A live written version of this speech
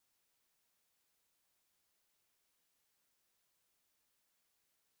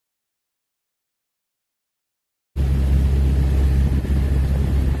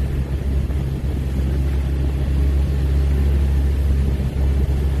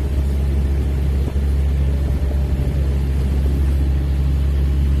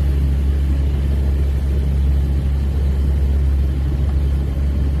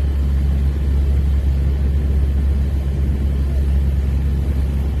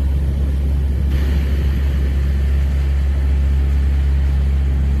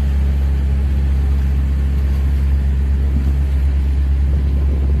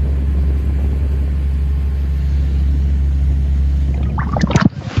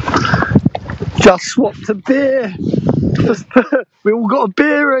Just swapped a beer. We all got a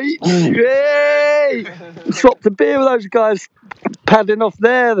beer each. Yay! Swapped a beer with those guys padding off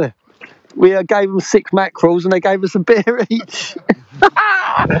there. We gave them 6 mackerels and they gave us a beer each.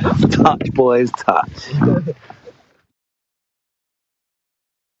 Touch, boys, touch.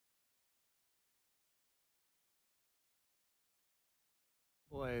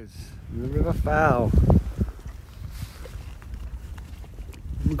 Boys, the River Fowl.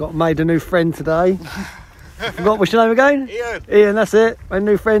 We've made a new friend today. Forgot what's your name again? Ian. Ian, that's it. Made a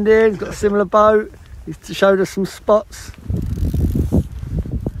new friend Ian. He's got a similar boat. He's showed us some spots.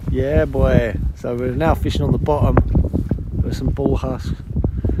 Yeah, boy. So we're now fishing on the bottom. There's some bull husks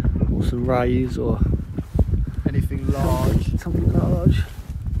or some rays or Anything large. something large.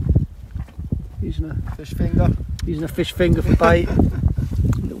 Using a Fish finger. fish finger for bait. A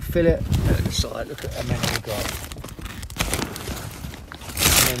little fillet. Look at the side. Look at how many we've got.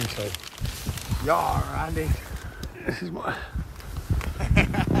 Mental. Yar, Andy. This is my.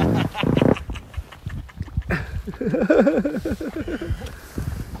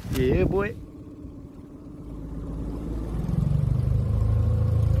 Yeah, boy.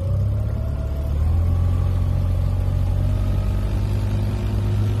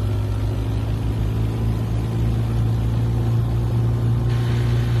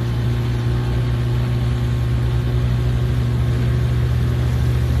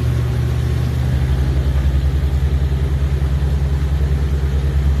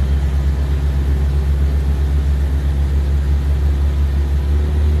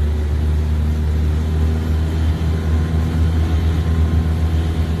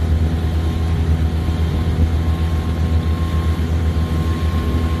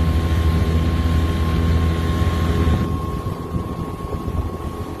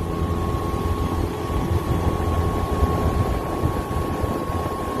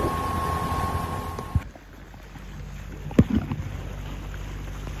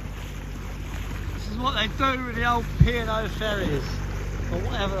 What they do with the old P&O ferries, or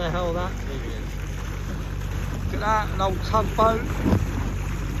whatever the hell that thing is. Look at that, an old tugboat.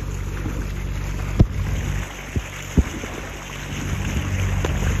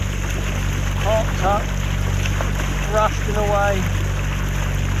 Parked up, rusting away.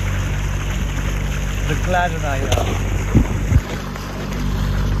 The Gladiator.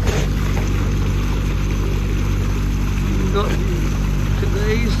 Look at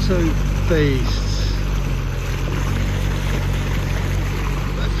these two beasts.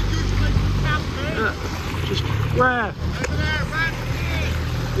 Just where? Over there, right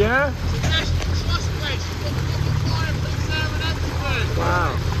here. Yeah? Suggestion sauce place. You've got the fireplace there and everything.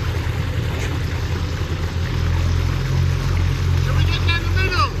 Wow. Shall we get down the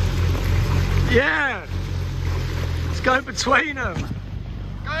middle? Yeah! Let's go between them.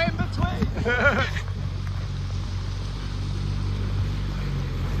 Go in between.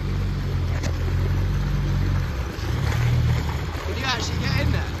 Can you actually get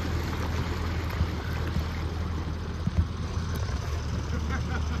in there?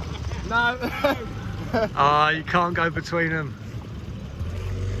 No. Ah, you can't go between them.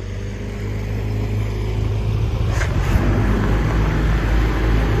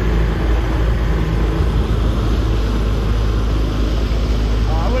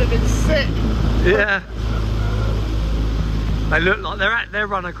 Oh, I would have been sick. Yeah. They look like they're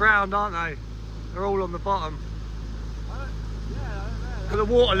run aground, aren't they? They're all on the bottom. But the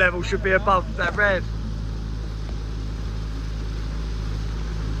water level should be above that red.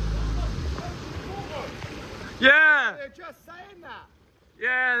 Yeah. They're just saying that.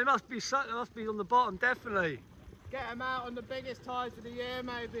 Yeah, they must be on the bottom, definitely. Get them out on the biggest tides of the year,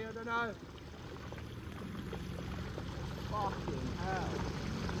 maybe. I don't know. Fucking hell.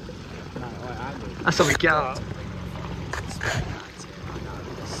 No, right, Andy. That's how we get up.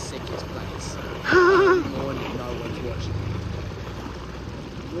 The sickest place. Morning, no one's watching.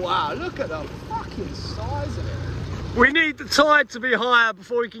 Wow, look at the fucking size of it. We need the tide to be higher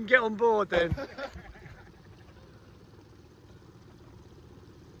before we can get on board then.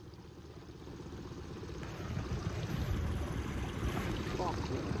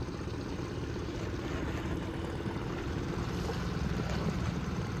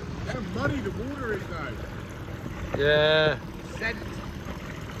 How muddy the water is though. Yeah. Scent.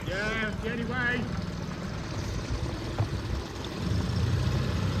 Yeah, the only way.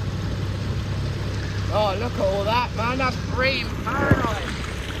 Oh, look at all that, man. That's green paradise.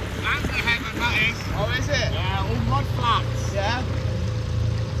 And the heaven, that is. Oh, is it? Yeah, all mud flats. Yeah.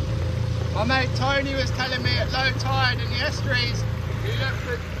 My mate Tony was telling me at low tide in the estuaries, you look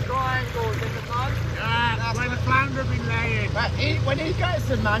for triangles in the mud. Yeah, that's where the flounder have been laying. But when he gets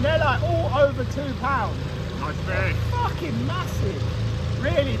them, man, they're like all over 2 pounds. Nice fish. Fucking massive.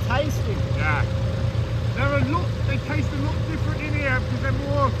 Really tasty. Yeah. They taste a lot different in here because they're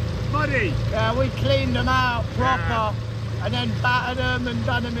more muddy. Yeah, we cleaned them out proper and then battered them and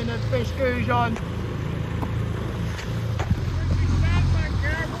done them in a fish goujon.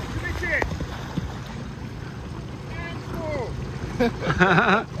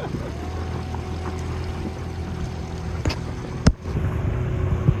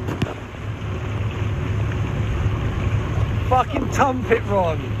 Fucking tumpet,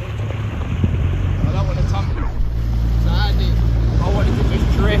 Ron. I don't want to tumble. So Andy, I wanted to just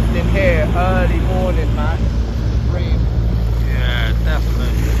drift in here early morning, man. Dream. Yeah,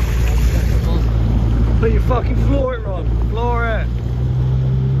 definitely. Put your fucking floor it, Ron. Floor it.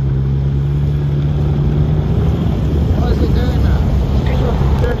 Why is it doing that? Because you're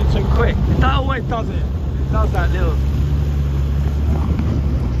doing it too quick. That always does it. It does that little.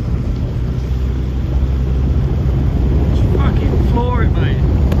 Just fucking floor it, mate.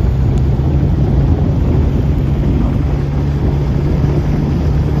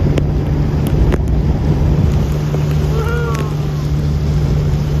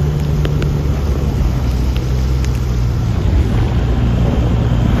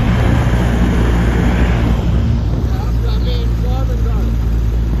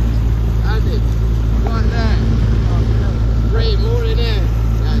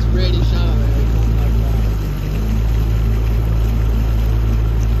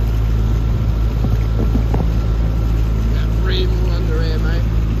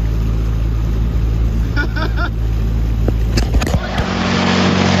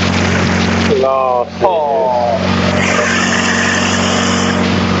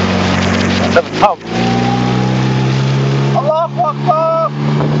 Allahu Akbar!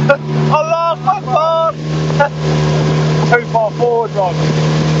 Allahu Akbar! Too far forward, Ron.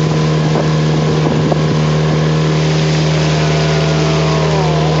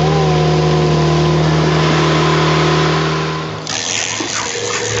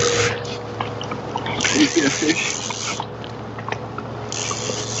 Easy a fish.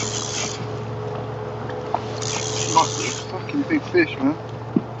 Nice fucking big fish, man.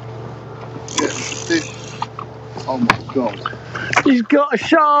 Yeah, it's a fish. Oh my god. He's got a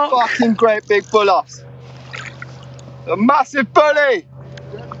shark! Fucking great big bull-offs. A massive bully!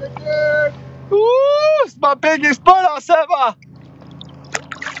 Ooh, it's my biggest bull-off ever!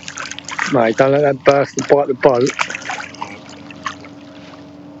 Mate, don't let that burst and bite the boat.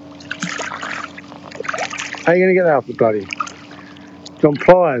 How are you going to get that off the bloody? John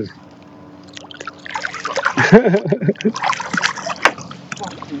Pliers. Do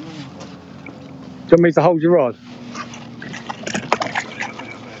you want me to hold your rod?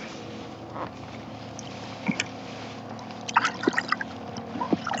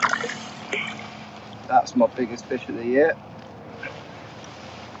 That's my biggest fish of the year.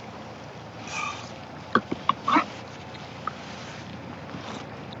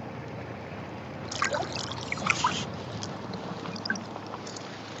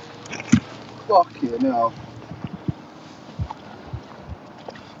 Fucking hell.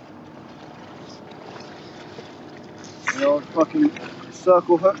 The old fucking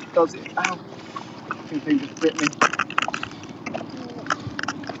circle hook does it. Ow. Fucking thing just bit me.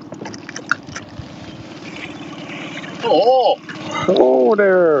 Oh! Oh,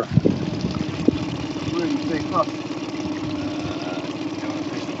 there. Really big huh?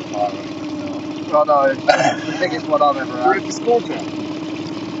 Oh no, it's the biggest one I've ever had. Where's the scorpion?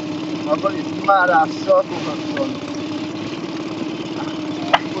 I've got these mad ass circle hooks on.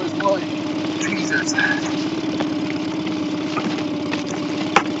 Where's mine? Jesus.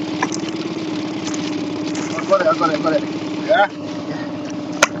 I've got it. Yeah?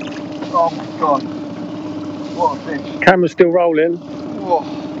 Oh my god. What a fish. Camera's still rolling. Whoa.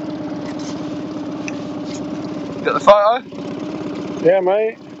 Got the photo? Yeah,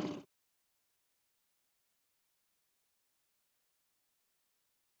 mate.